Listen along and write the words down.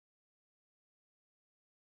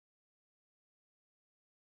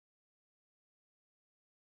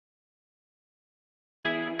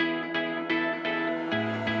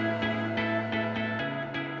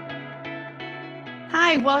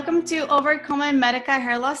Hi, welcome to Overcoming Medica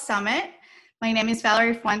Hair Loss Summit. My name is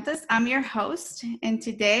Valerie Fuentes. I'm your host, and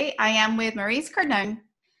today I am with Maryse Cardin.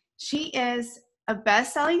 She is a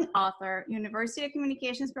best-selling author, University of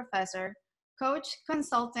Communications professor, coach,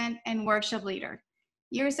 consultant, and workshop leader.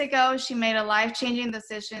 Years ago, she made a life-changing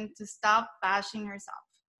decision to stop bashing herself.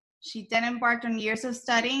 She then embarked on years of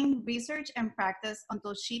studying, research, and practice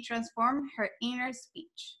until she transformed her inner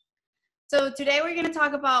speech. So today we're going to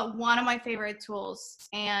talk about one of my favorite tools,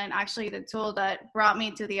 and actually the tool that brought me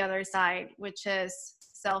to the other side, which is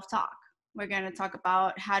self-talk. We're going to talk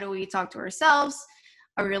about how do we talk to ourselves,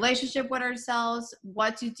 our relationship with ourselves,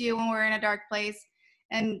 what to do when we're in a dark place.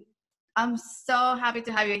 And I'm so happy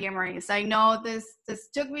to have you here, Maryse. I know this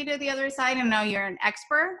took me to the other side, and I know you're an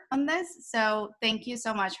expert on this. So thank you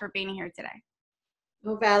so much for being here today.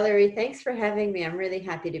 Well, Valerie, thanks for having me. I'm really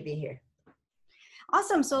happy to be here.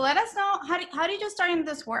 Awesome. So let us know, how did you start in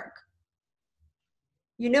this work?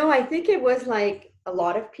 You know, I think it was like a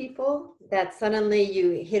lot of people that suddenly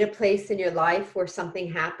you hit a place in your life where something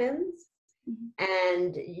happens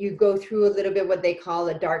and you go through a little bit what they call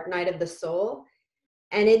a dark night of the soul.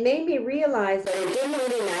 And it made me realize that it didn't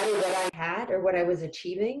really matter what I had or what I was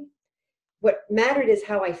achieving. What mattered is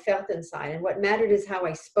how I felt inside, and what mattered is how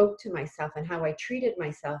I spoke to myself and how I treated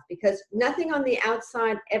myself, because nothing on the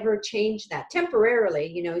outside ever changed that. Temporarily,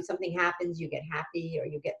 you know, something happens, you get happy or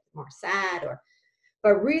you get more sad,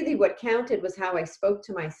 but really what counted was how I spoke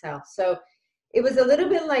to myself. So it was a little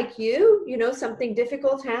bit like you know, something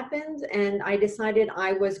difficult happened and I decided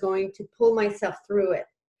I was going to pull myself through it.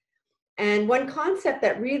 And one concept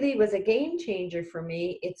that really was a game changer for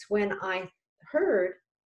me, it's when I heard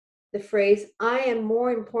the phrase, I am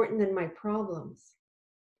more important than my problems.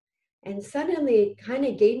 And suddenly it kind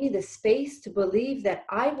of gave me the space to believe that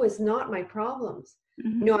I was not my problems.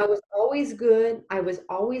 You know, I was always good. I was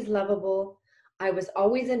always lovable. I was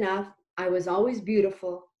always enough. I was always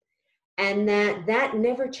beautiful. And that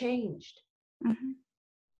never changed.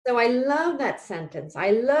 So I love that sentence.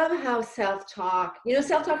 I love how self-talk, you know,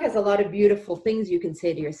 self-talk has a lot of beautiful things you can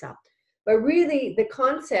say to yourself. But really the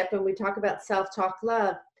concept when we talk about self-talk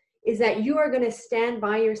love is that you are going to stand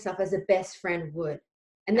by yourself as a best friend would.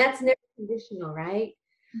 And that's never conditional, right?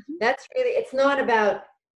 That's really, it's not about,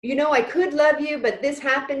 you know, I could love you, but this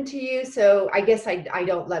happened to you, so I guess I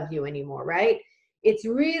don't love you anymore, right? It's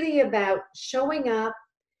really about showing up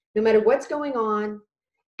no matter what's going on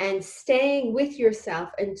and staying with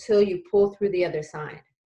yourself until you pull through the other side.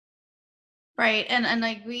 Right. And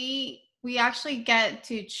like we actually get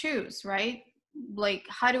to choose, right? Like,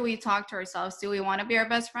 how do we talk to ourselves? Do we want to be our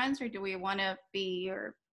best friends, or do we want to be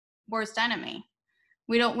your worst enemy?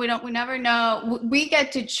 We never know. We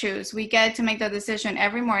get to choose. We get to make the decision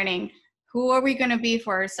every morning. Who are we going to be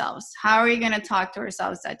for ourselves? How are we going to talk to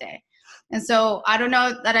ourselves that day? And so I don't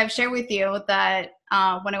know that I've shared with you that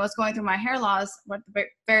when I was going through my hair loss at the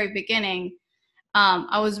very beginning,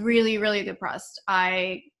 I was really, really depressed.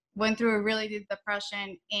 I went through a really deep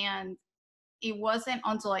depression, and it wasn't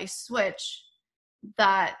until I switched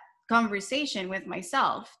that conversation with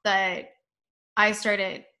myself that I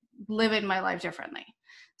started living my life differently.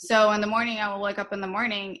 So in the morning, I will wake up in the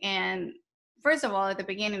morning, and first of all, at the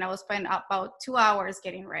beginning, I will spend about 2 hours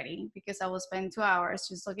getting ready, because I will spend 2 hours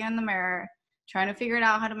just looking in the mirror, trying to figure it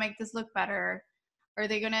out how to make this look better. Are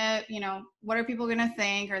they gonna, you know, what are people gonna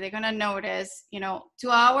think? Are they gonna notice? You know,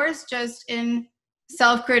 2 hours just in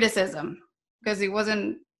self-criticism, because it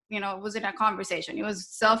wasn't, you know, it wasn't a conversation. It was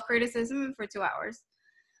self-criticism for 2 hours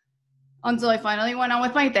until I finally went on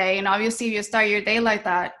with my day. And obviously, if you start your day like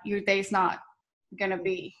that, your day's not gonna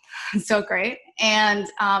be so great. And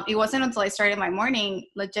it wasn't until I started my morning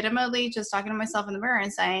legitimately just talking to myself in the mirror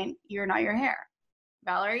and saying, you're not your hair.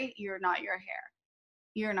 Valerie, you're not your hair.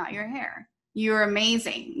 You're not your hair. You're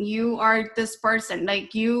amazing. You are this person.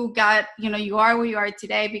 Like, you got, you know, you are where you are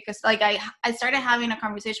today because, like, I started having a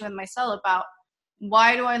conversation with myself about,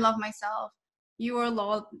 why do I love myself? You are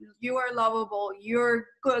lovable. You're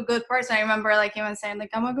a good person. I remember, like, even saying,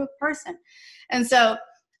 like, I'm a good person. And so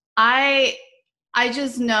I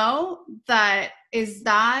just know that is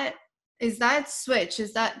that switch,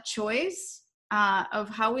 is that choice of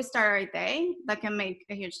how we start our day that can make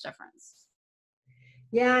a huge difference.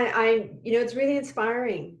 Yeah, you know, it's really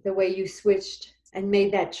inspiring the way you switched and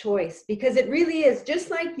made that choice, because it really is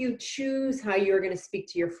just like you choose how you're going to speak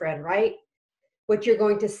to your friend, right? What you're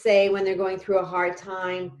going to say when they're going through a hard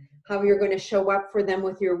time, how you're going to show up for them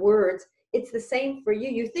with your words. It's the same for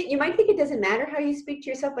you. You might think it doesn't matter how you speak to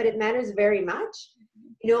yourself, but it matters very much.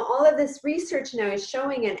 You know, all of this research now is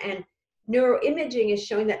showing, and neuroimaging is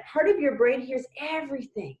showing, that part of your brain hears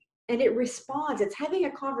everything and it responds. It's having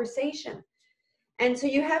a conversation. And so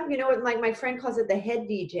you have, like my friend calls it the head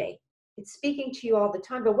DJ. It's speaking to you all the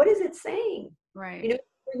time, but what is it saying? Right. Is it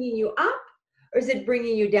bringing you up or is it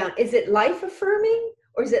bringing you down? Is it life affirming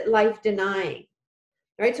or is it life denying?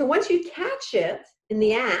 Right. So once you catch it in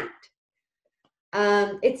the act,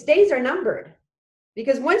 its days are numbered.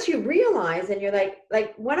 Because once you realize, and you're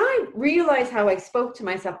like when I realized how I spoke to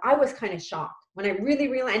myself, I was kind of shocked when I really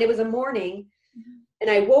realized, and it was a morning. And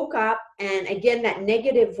I woke up and again, that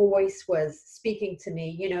negative voice was speaking to me,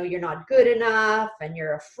 you're not good enough and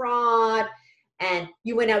you're a fraud and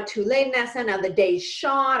you went out too late, Nessa. Now the day's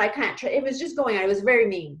shot. I can't try. It was just going on. It was very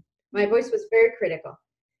mean. My voice was very critical.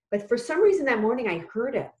 But for some reason that morning I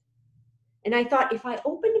heard it. And I thought if I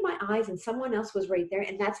opened my eyes and someone else was right there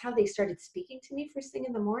and that's how they started speaking to me first thing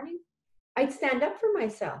in the morning, I'd stand up for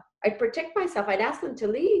myself. I'd protect myself. I'd ask them to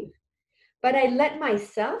leave. But I let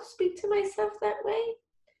myself speak to myself that way.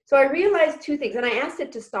 So I realized two things, and I asked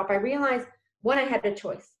it to stop. I realized, one, I had a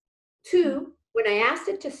choice. Two, when I asked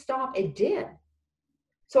it to stop, it did.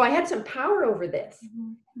 So I had some power over this.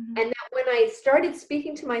 And that when I started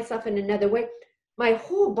speaking to myself in another way, my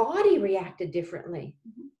whole body reacted differently,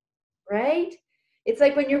 right? It's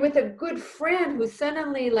like when you're with a good friend who's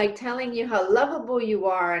suddenly like telling you how lovable you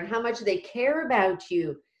are and how much they care about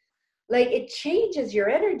you. Like it changes your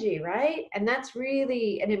energy, right? And that's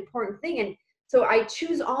really an important thing. And so I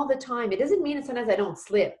choose all the time. It doesn't mean that sometimes I don't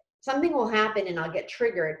slip. Something will happen and I'll get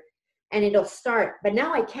triggered and it'll start. But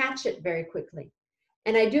now I catch it very quickly.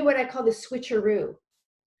 And I do what I call the switcheroo.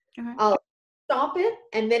 Okay. I'll stop it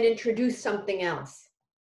and then introduce something else,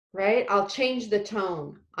 right? I'll change the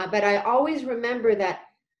tone. But I always remember that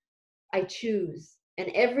I choose. And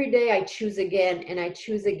every day I choose again and I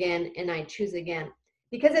choose again and I choose again.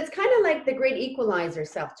 Because it's kind of like the great equalizer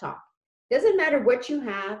self-talk. Doesn't matter what you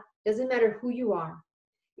have, doesn't matter who you are.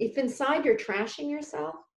 If inside you're trashing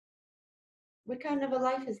yourself, what kind of a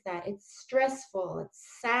life is that? It's stressful,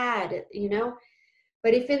 it's sad,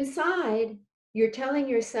 But if inside you're telling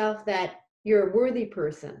yourself that you're a worthy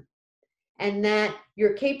person and that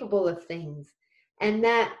you're capable of things and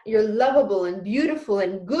that you're lovable and beautiful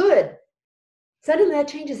and good, suddenly that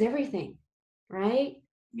changes everything, right?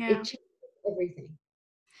 Yeah. It changes everything.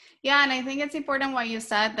 Yeah, and I think it's important what you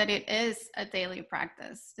said, that it is a daily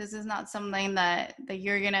practice. This is not something that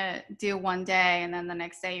you're gonna do one day and then the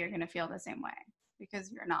next day you're gonna feel the same way,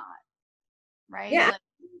 because you're not, right? Yeah.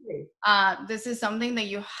 This is something that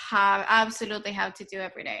you absolutely have to do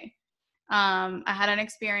every day. I had an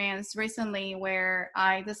experience recently where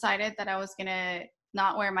I decided that I was gonna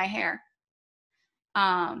not wear my hair,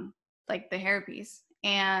 like the hairpiece,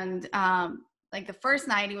 and like the first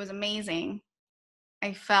night it was amazing.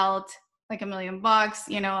 I felt like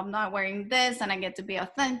 $1,000,000, I'm not wearing this and I get to be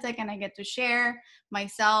authentic and I get to share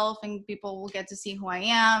myself and people will get to see who I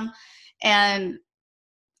am. And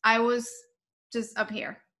I was just up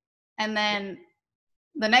here. And then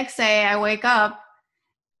the next day I wake up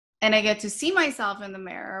and I get to see myself in the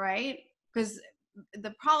mirror, right? Because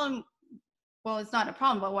the problem, well, it's not a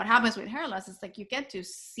problem, but what happens with hair loss is like you get to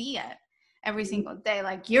see it every single day.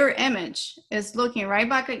 Like your image is looking right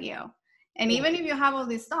back at you. And even if you have all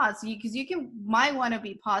these thoughts, because might want to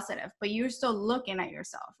be positive, but you're still looking at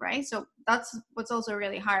yourself, right? So that's what's also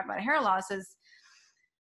really hard about hair loss is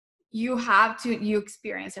you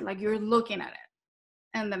experience it, like you're looking at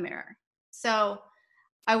it in the mirror. So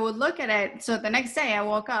I would look at it. So the next day I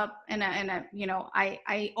woke up and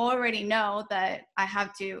I already know that I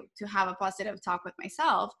have to have a positive talk with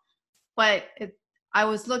myself, but I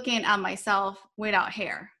was looking at myself without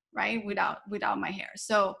hair, right? Without my hair.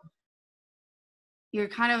 So you're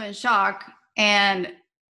kind of in shock and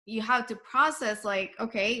you have to process like,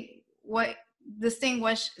 okay,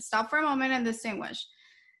 stop for a moment and distinguish.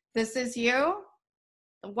 This is you,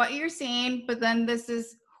 what you're seeing, but then this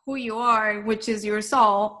is who you are, which is your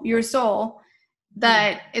soul,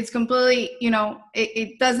 that it's completely,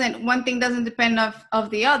 it doesn't, one thing doesn't depend of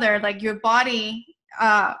the other, like your body,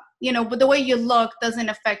 but the way you look doesn't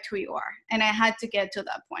affect who you are. And I had to get to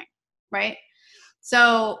that point, right?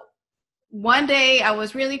 So one day I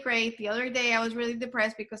was really great. The other day I was really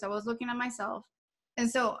depressed because I was looking at myself. And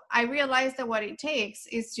so I realized that what it takes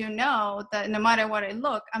is to know that no matter what I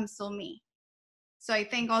look, I'm still me. So I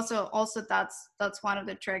think also that's one of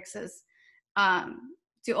the tricks is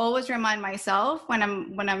to always remind myself when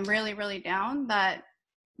I'm really, really down that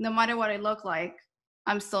no matter what I look like,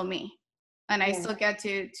 I'm still me. And I still get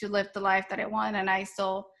to live the life that I want. And I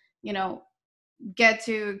still, get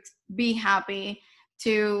to be happy,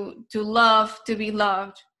 to love, to be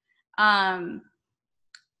loved,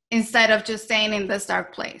 instead of just staying in this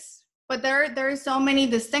dark place. But there are so many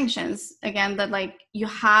distinctions, again, that like you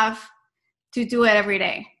have to do it every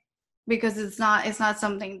day, because it's not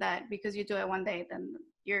something that because you do it one day, then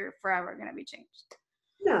you're forever going to be changed.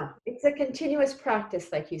 No, it's a continuous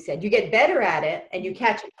practice, like you said. You get better at it and you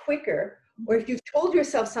catch it quicker. Or if you've told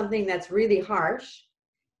yourself something that's really harsh,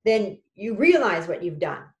 then you realize what you've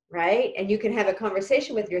done, right? And you can have a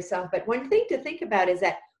conversation with yourself. But one thing to think about is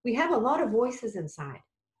that we have a lot of voices inside,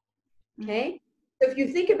 okay? So if you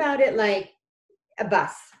think about it like a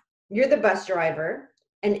bus, you're the bus driver,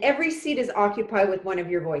 and every seat is occupied with one of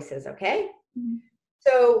your voices, okay?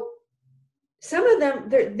 So some of them,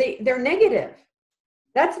 they're negative.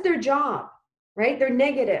 That's their job, right? They're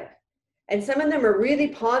negative. And some of them are really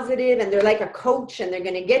positive, and they're like a coach, and they're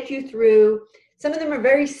going to get you through. Some of them are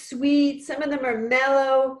very sweet. Some of them are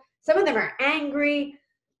mellow. Some of them are angry.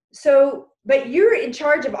 So, but you're in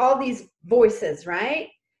charge of all these voices, right?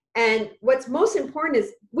 And what's most important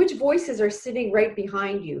is which voices are sitting right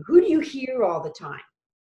behind you. Who do you hear all the time,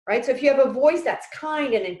 right? So if you have a voice that's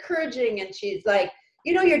kind and encouraging, and she's like,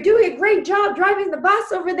 you know, you're doing a great job driving the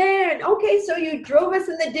bus over there. And okay, so you drove us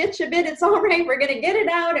in the ditch a bit. It's all right. We're going to get it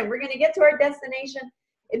out and we're going to get to our destination.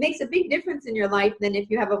 It makes a big difference in your life than if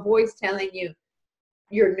you have a voice telling you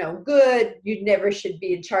you're no good. You never should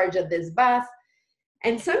be in charge of this bus.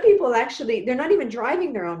 And some people actually, they're not even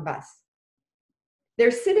driving their own bus. They're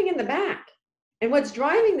sitting in the back. And what's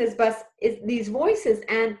driving this bus is these voices.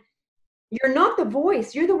 And you're not the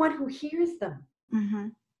voice. You're the one who hears them. Mm-hmm.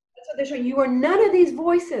 That's what they're showing. You are none of these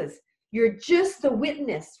voices. You're just the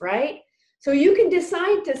witness, right? So you can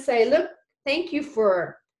decide to say, look, thank you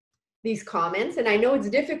for these comments. And I know it's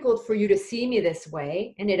difficult for you to see me this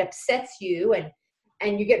way, and it upsets you,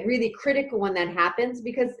 and you get really critical when that happens,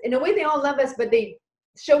 because in a way they all love us, but they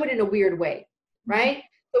show it in a weird way, right?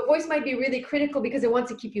 Mm-hmm. The voice might be really critical because it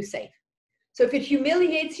wants to keep you safe. So if it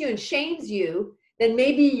humiliates you and shames you, then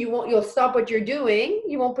maybe you'll stop what you're doing.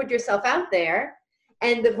 You won't put yourself out there.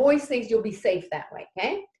 And the voice thinks you'll be safe that way,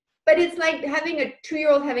 okay? But it's like having a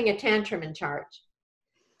 2-year-old having a tantrum in charge.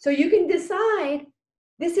 So you can decide,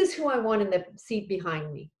 this is who I want in the seat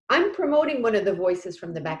behind me. I'm promoting one of the voices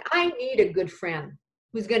from the back. I need a good friend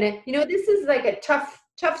who's gonna, this is like a tough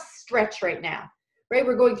stretch right now, right?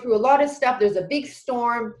 We're going through a lot of stuff. There's a big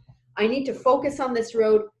storm. I need to focus on this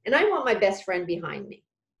road, and I want my best friend behind me.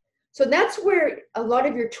 So that's where a lot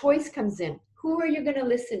of your choice comes in. Who are you gonna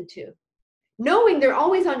listen to? Knowing they're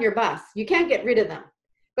always on your bus. You can't get rid of them.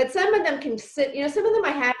 But some of them can sit, some of them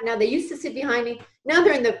I have now, they used to sit behind me. Now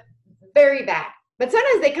they're in the very back. But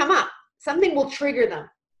sometimes they come up. Something will trigger them.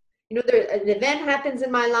 An event happens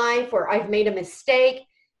in my life, or I've made a mistake,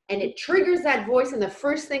 and it triggers that voice, and the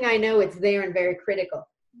first thing I know, it's there and very critical.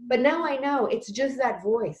 But now I know it's just that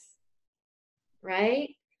voice, right?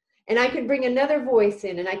 And I can bring another voice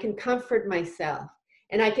in, and I can comfort myself.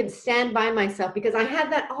 And I can stand by myself because I have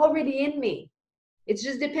that already in me. It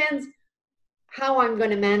just depends how I'm going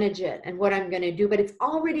to manage it and what I'm going to do. But it's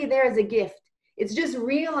already there as a gift. It's just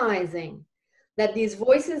realizing that these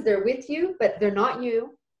voices, they're with you, but they're not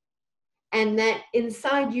you. And that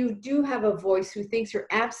inside you do have a voice who thinks you're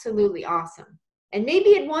absolutely awesome. And maybe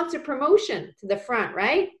it wants a promotion to the front,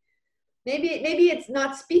 right? Maybe it's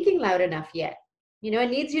not speaking loud enough yet.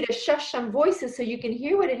 It needs you to shush some voices so you can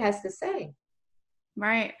hear what it has to say.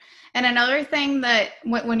 Right. And another thing that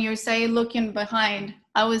when you say looking behind,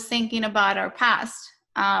 I was thinking about our past,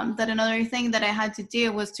 that another thing that I had to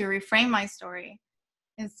do was to reframe my story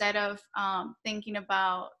instead of thinking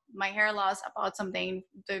about my hair loss, about something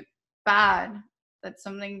bad, that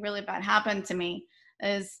something really bad happened to me,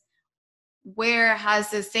 is where has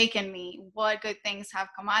this taken me? What good things have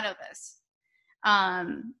come out of this?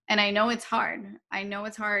 And I know it's hard. I know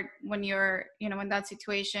it's hard when you're, in that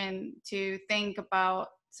situation to think about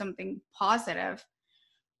something positive.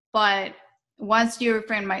 But once I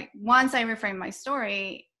reframe my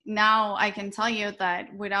story, now I can tell you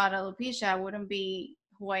that without alopecia, I wouldn't be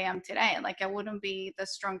who I am today. Like, I wouldn't be the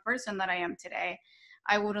strong person that I am today.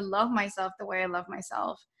 I wouldn't love myself the way I love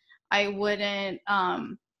myself. I wouldn't,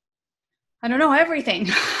 I don't know, everything.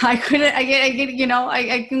 I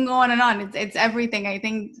can go on and on. It's everything. I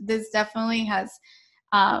think this definitely has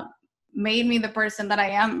made me the person that I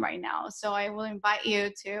am right now. So I will invite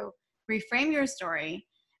you to reframe your story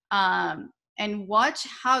and watch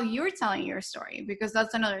how you're telling your story, because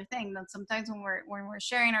that's another thing that sometimes when we're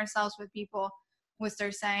sharing ourselves with people, we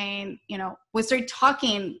start saying, we start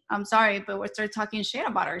talking, I'm sorry, but we start talking shit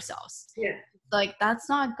about ourselves. Yeah. Like, that's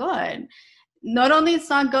not good. Not only it's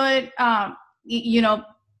not good,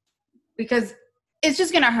 because it's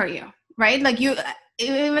just going to hurt you, right? Like,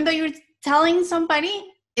 even though you're telling somebody,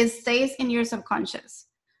 it stays in your subconscious.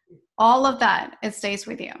 All of that, it stays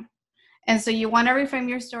with you. And so you want to reframe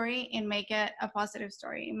your story and make it a positive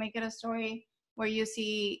story. Make it a story where you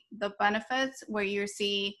see the benefits, where you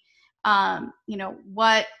see,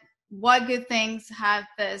 what good things has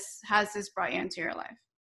this brought you into your life.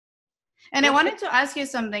 And I That's wanted to ask you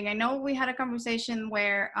something. I know we had a conversation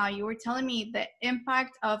where you were telling me the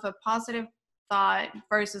impact of a positive thought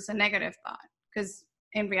versus a negative thought, because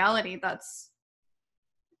in reality,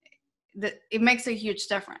 it makes a huge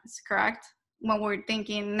difference, correct? When we're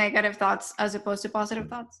thinking negative thoughts as opposed to positive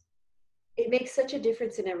thoughts. it makes such a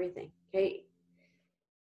difference in everything. Okay.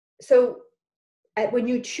 So when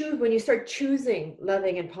you start choosing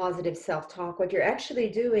loving and positive self-talk, what you're actually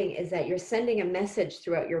doing is that you're sending a message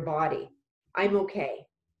throughout your body. I'm okay.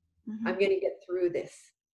 Mm-hmm. I'm going to get through this,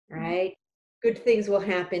 Mm-hmm. right? Good things will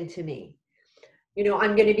happen to me.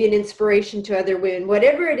 I'm going to be an inspiration to other women.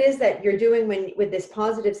 Whatever it is that you're doing with this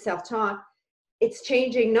positive self-talk, it's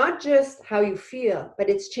changing not just how you feel, but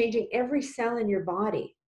it's changing every cell in your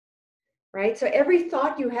body, right? So every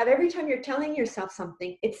thought you have, every time you're telling yourself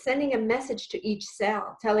something, it's sending a message to each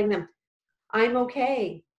cell, telling them, I'm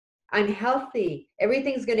okay, I'm healthy,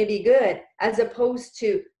 everything's going to be good, as opposed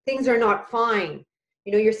to things are not fine.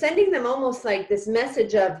 You're sending them almost like this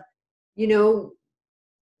message of,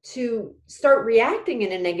 to start reacting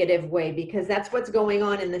in a negative way, because that's what's going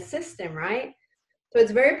on in the system, right? So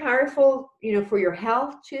it's very powerful, for your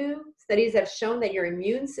health too. Studies have shown that your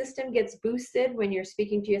immune system gets boosted when you're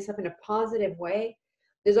speaking to yourself in a positive way.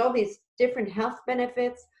 There's all these different health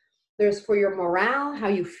benefits. There's for your morale, how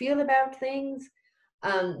you feel about things.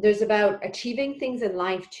 There's about achieving things in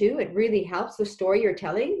life too. It really helps the story you're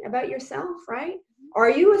telling about yourself, right? Are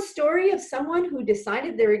you a story of someone who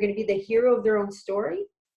decided they were going to be the hero of their own story,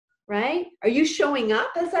 right? Are you showing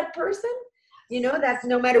up as that person? That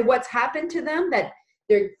no matter what's happened to them, that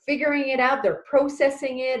they're figuring it out, they're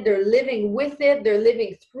processing it, they're living with it, they're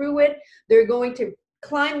living through it. They're going to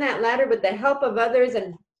climb that ladder with the help of others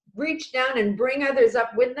and reach down and bring others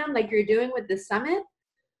up with them, like you're doing with the summit,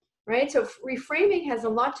 right? So reframing has a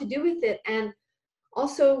lot to do with it. And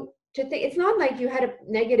also to think, it's not like you had a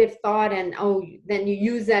negative thought and, then you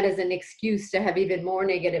use that as an excuse to have even more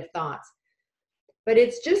negative thoughts. But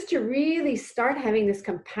it's just to really start having this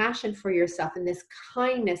compassion for yourself and this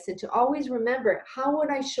kindness, and to always remember, how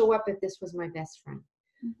would I show up if this was my best friend?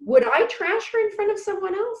 Mm-hmm. Would I trash her in front of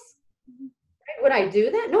someone else? Mm-hmm. Right? Would I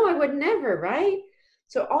do that? No, I would never, right?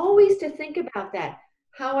 So always to think about that,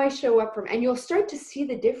 how I show up from, and you'll start to see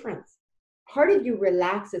the difference. Part of you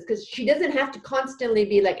relaxes, because she doesn't have to constantly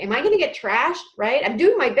be like, am I going to get trashed? Right? I'm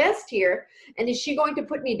doing my best here. And is she going to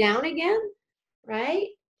put me down again? Right?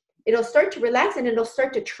 It'll start to relax, and it'll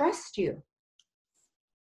start to trust you.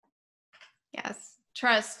 Yes,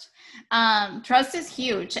 trust. Trust is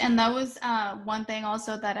huge. And that was one thing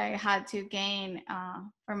also that I had to gain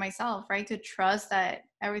for myself, right? To trust that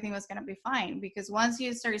everything was going to be fine. Because once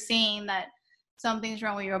you start seeing that something's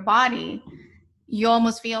wrong with your body, you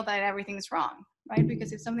almost feel that everything's wrong, right?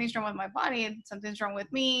 Because if something's wrong with my body, something's wrong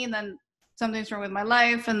with me, and then something's wrong with my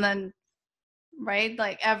life, and then, right,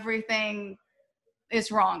 like everything is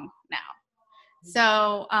wrong now.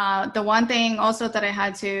 So the one thing also that I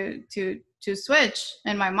had to switch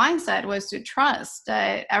in my mindset was to trust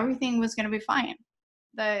that everything was going to be fine.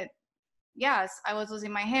 That yes, I was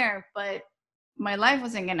losing my hair, but my life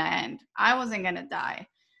wasn't going to end. I wasn't going to die.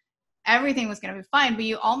 Everything was going to be fine. But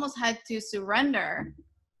you almost had to surrender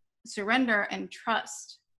and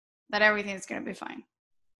trust that everything is going to be fine.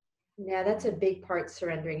 Yeah, that's a big part,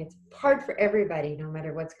 surrendering. It's hard for everybody, no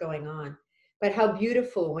matter what's going on. But how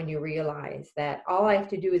beautiful when you realize that all I have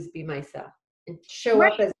to do is be myself and show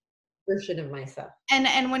up Right. as a version of myself.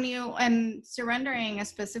 And when you, and surrendering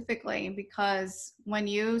specifically, because when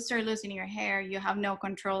you start losing your hair, you have no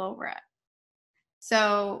control over it.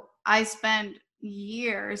 So I spent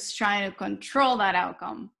years trying to control that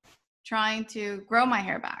outcome, trying to grow my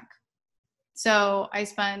hair back. So I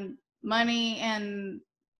spent money in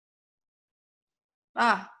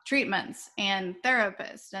treatments and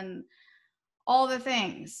therapists and all the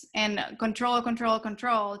things, and control,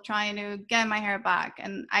 trying to get my hair back.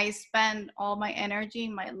 And I spend all my energy,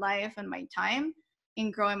 my life, and my time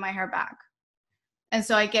in growing my hair back. And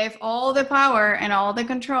so I gave all the power and all the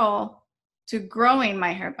control to growing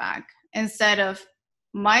my hair back instead of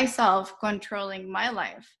myself controlling my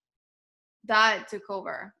life. That took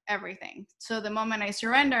over everything. So the moment I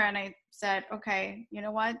surrender and I said, okay, you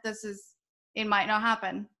know what, it might not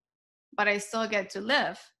happen, but I still get to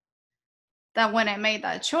live. That when I made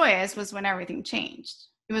that choice was when everything changed.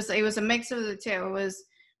 It was a mix of the two. It was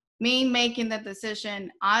me making the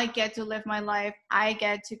decision. I get to live my life. I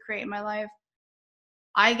get to create my life.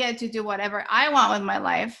 I get to do whatever I want with my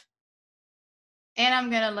life. and I'm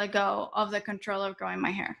going to let go of the control of growing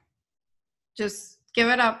my hair. Just give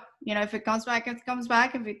it up. You know, if it comes back, it comes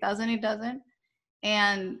back. If it doesn't, it doesn't.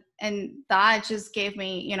 And that just gave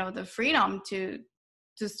me, you know, the freedom to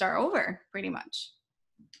start over pretty much.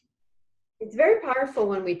 It's very powerful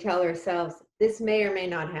when we tell ourselves this may or may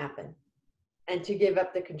not happen, and to give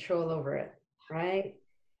up the control over it, right?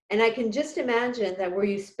 And I can just imagine that where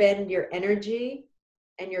you spend your energy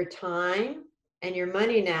and your time and your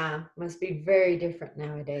money now must be very different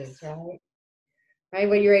nowadays, right? Right?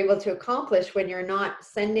 What you're able to accomplish when you're not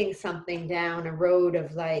sending something down a road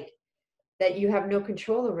of like that you have no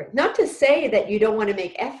control over it. Not to say that you don't want to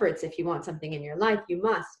make efforts if you want something in your life, you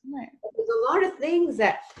must. Right. But there's a lot of things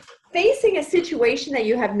that facing a situation that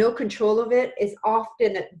you have no control of it is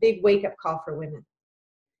often a big wake-up call for women.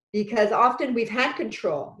 Because often we've had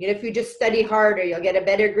control. You know, if you just study harder, you'll get a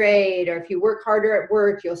better grade, or if you work harder at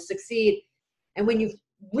work, you'll succeed. And when you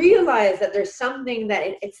realize that there's something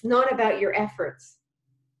that it's not about your efforts,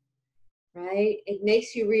 right? It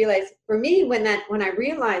makes you realize, for me, when I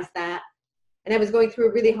realized that, and I was going through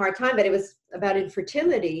a really hard time, but it was about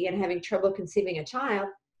infertility and having trouble conceiving a child.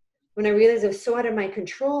 When I realized it was so out of my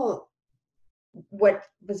control, what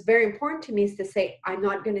was very important to me is to say, I'm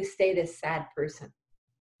not going to stay this sad person.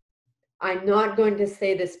 I'm not going to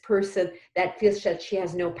stay this person that feels that she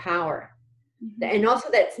has no power. Mm-hmm. And also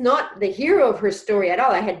that's not the hero of her story at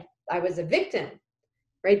all. I was a victim,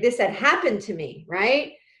 right? This had happened to me,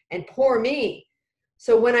 right? And poor me.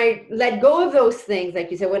 So when I let go of those things, like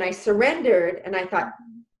you said, when I surrendered and I thought,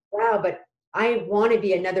 wow, but I want to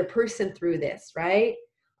be another person through this, right?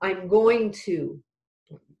 I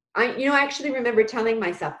actually remember telling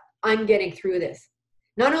myself, I'm getting through this.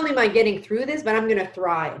 Not only am I getting through this, but I'm going to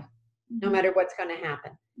thrive no matter what's going to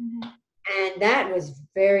happen. Mm-hmm. And that was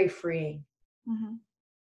very freeing. Mm-hmm.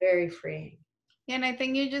 Very freeing. Yeah, and I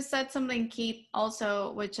think you just said something key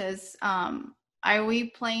also, which is, are we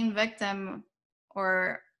playing victim,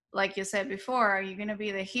 or like you said before, are you going to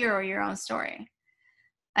be the hero of your own story?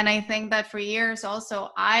 And I think that for years also,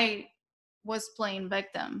 I was playing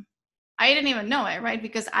victim. I didn't even know it, right?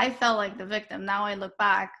 Because I felt like the victim. Now I look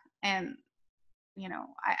back and, you know,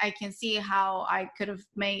 I can see how I could have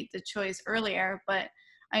made the choice earlier, but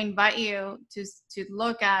I invite you to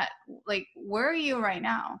look at, like, where are you right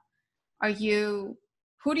now? Are you,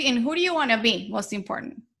 who do you want to be? Most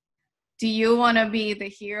important. Do you want to be the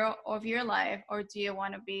hero of your life, or do you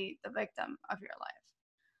want to be the victim of your life?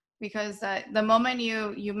 Because the moment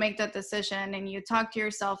you make that decision and you talk to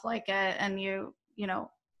yourself like it, and you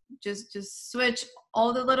know, just switch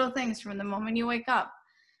all the little things from the moment you wake up,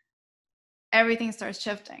 everything starts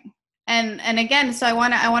shifting. And again, so I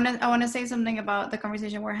want to say something about the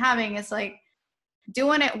conversation we're having. It's like,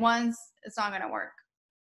 doing it once, it's not going to work.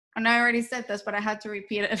 And I already said this, but I had to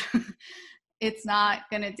repeat it. It's not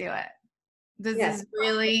going to do it. This is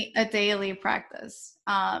really a daily practice.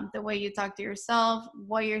 The way you talk to yourself,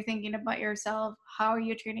 what you're thinking about yourself, how are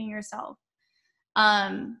you treating yourself?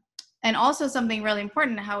 And also something really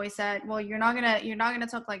important, how we said, well, you're not gonna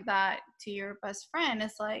talk like that to your best friend.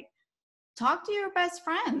 It's like, talk to your best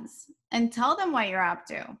friends and tell them what you're up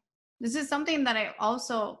to. This is something that I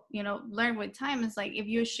also, you know, learned with time. Is like, if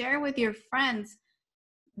you share with your friends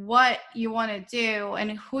what you want to do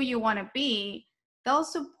and who you want to be, they'll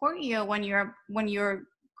support you when you're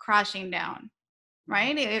crashing down,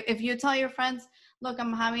 right? If you tell your friends, look,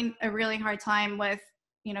 I'm having a really hard time with,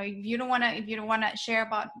 you know, if you don't want to share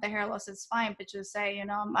about the hair loss, it's fine, but just say, you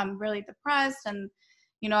know, I'm really depressed, and,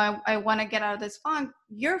 you know, I want to get out of this funk.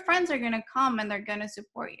 Your friends are going to come and they're going to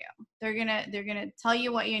support you. They're going to tell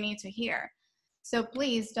you what you need to hear. So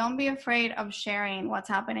please don't be afraid of sharing what's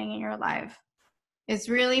happening in your life. It's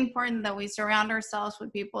really important that we surround ourselves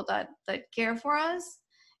with people that care for us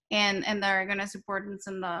and that are going to support us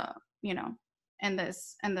in the, you know, in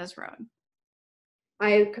this road.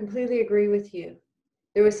 I completely agree with you.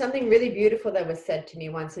 There was something really beautiful that was said to me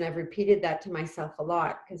once, and I've repeated that to myself a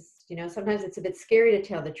lot, because, you know, sometimes it's a bit scary to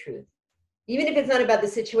tell the truth, even if it's not about the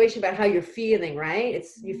situation, about how you're feeling, right?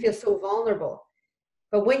 You feel so vulnerable.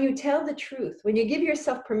 But when you tell the truth, when you give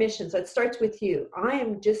yourself permission, so it starts with you, I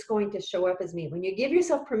am just going to show up as me. When you give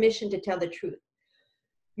yourself permission to tell the truth,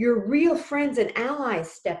 your real friends and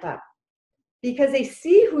allies step up because they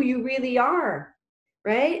see who you really are,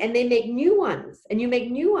 right? And they make new ones, and you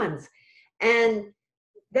make new ones. And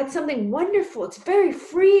that's something wonderful. It's very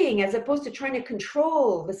freeing, as opposed to trying to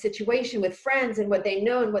control the situation with friends and what they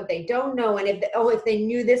know and what they don't know. And if they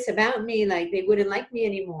knew this about me, like, they wouldn't like me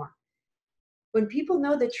anymore. When people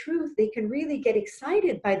know the truth, they can really get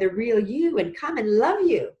excited by the real you and come and love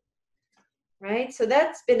you, right? So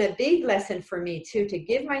that's been a big lesson for me too, to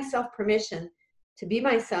give myself permission to be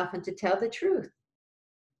myself and to tell the truth.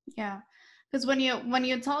 Yeah. Because when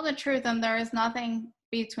you tell the truth, and there is nothing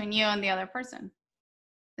between you and the other person.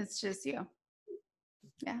 It's just you.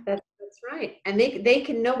 Yeah. That's right. And they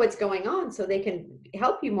can know what's going on, so they can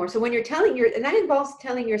help you more. So when you're and that involves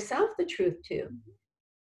telling yourself the truth too,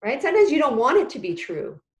 right? Sometimes you don't want it to be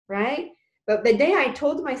true, right? But the day I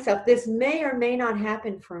told myself this may or may not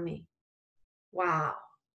happen for me, wow.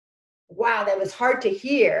 Wow, that was hard to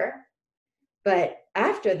hear. But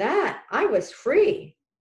after that, I was free,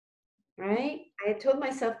 right? I had told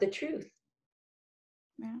myself the truth.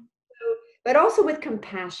 Yeah. But also with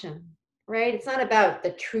compassion, right? It's not about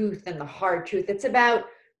the truth and the hard truth. It's about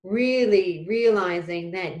really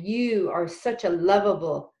realizing that you are such a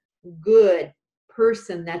lovable, good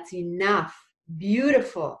person that's enough,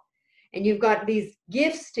 beautiful, and you've got these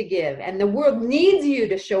gifts to give, and the world needs you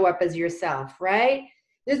to show up as yourself, right?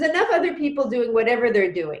 There's enough other people doing whatever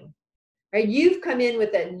they're doing, right? You've come in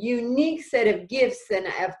with a unique set of gifts and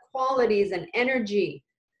of qualities and energy.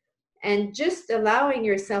 And just allowing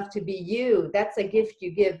yourself to be you, that's a gift you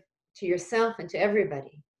give to yourself and to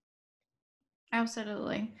everybody.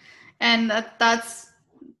 Absolutely. And that's,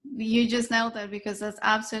 you just nailed it, because that's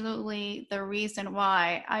absolutely the reason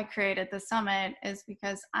why I created the summit, is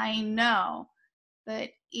because I know that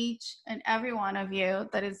each and every one of you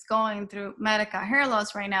that is going through medical hair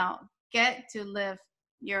loss right now get to live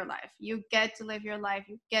your life. You get to live your life.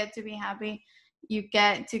 You get to be happy. You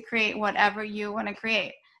get to create whatever you want to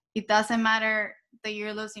create. It doesn't matter that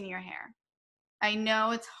you're losing your hair. I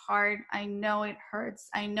know it's hard. I know it hurts.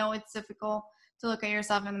 I know it's difficult to look at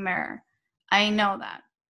yourself in the mirror. I know that.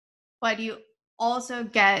 But you also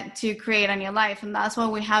get to create on your life. And that's why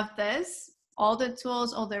we have this, all the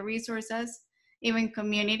tools, all the resources, even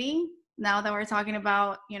community. Now that we're talking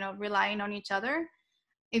about, relying on each other.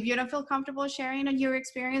 If you don't feel comfortable sharing your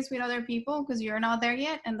experience with other people because you're not there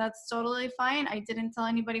yet, and that's totally fine. I didn't tell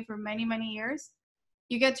anybody for many, many years.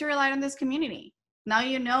 You get to rely on this community. Now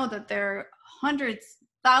you know that there are hundreds,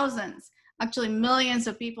 thousands, actually millions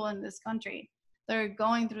of people in this country that are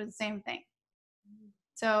going through the same thing.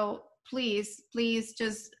 So please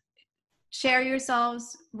just share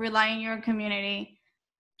yourselves, rely on your community,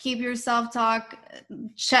 keep your self-talk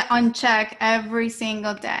on check every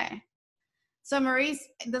single day. So Maryse,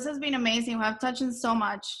 this has been amazing. We have touched on so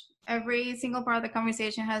much. Every single part of the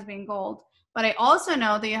conversation has been gold. But I also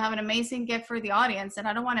know that you have an amazing gift for the audience, and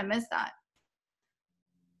I don't want to miss that.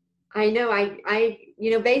 I know.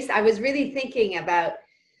 I was really thinking about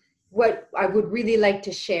what I would really like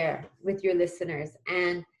to share with your listeners.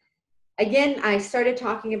 And again, I started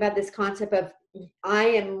talking about this concept of I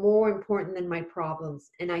am more important than my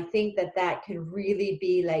problems. And I think that can really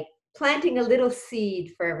be like planting a little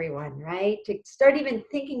seed for everyone, right? To start even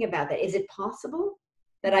thinking about that. Is it possible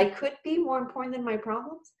that I could be more important than my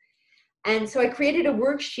problems? And so I created a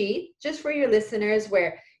worksheet just for your listeners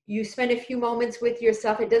where you spend a few moments with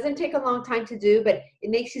yourself. It doesn't take a long time to do, but it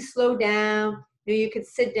makes you slow down. You could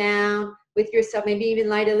sit down with yourself, maybe even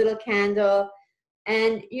light a little candle,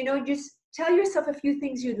 and just tell yourself a few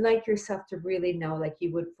things you'd like yourself to really know, like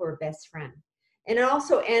you would for a best friend. And it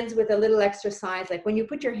also ends with a little exercise, like when you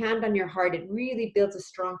put your hand on your heart, it really builds a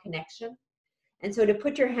strong connection. And so to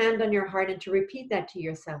put your hand on your heart and to repeat that to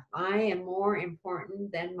yourself, I am more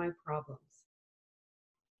important than my problems.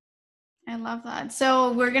 I love that.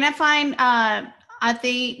 So we're going to find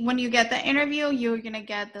when you get the interview, you're going to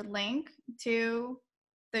get the link to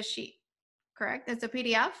the sheet, correct? It's a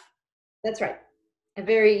PDF. That's right. A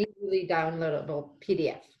very easily downloadable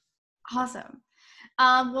PDF. Awesome.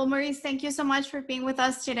 Well, Maryse, thank you so much for being with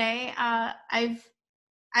us today.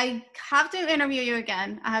 I have to interview you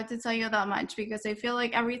again. I have to tell you that much, because I feel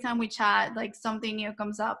like every time we chat, like something new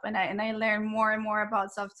comes up, and I learn more and more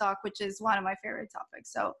about self-talk, which is one of my favorite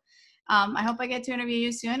topics. So I hope I get to interview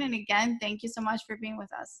you soon. And again, thank you so much for being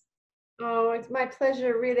with us. Oh, it's my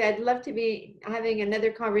pleasure, really. I'd love to be having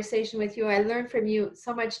another conversation with you. I learned from you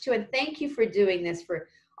so much too. And thank you for doing this for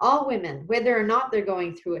all women, whether or not they're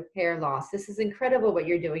going through a hair loss. This is incredible what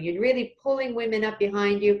you're doing. You're really pulling women up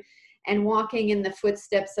behind you and walking in the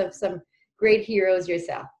footsteps of some great heroes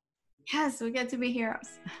yourself. Yes, we get to be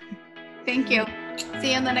heroes. Thank you.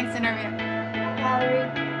 See you in the next interview. Bye,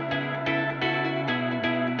 Valerie.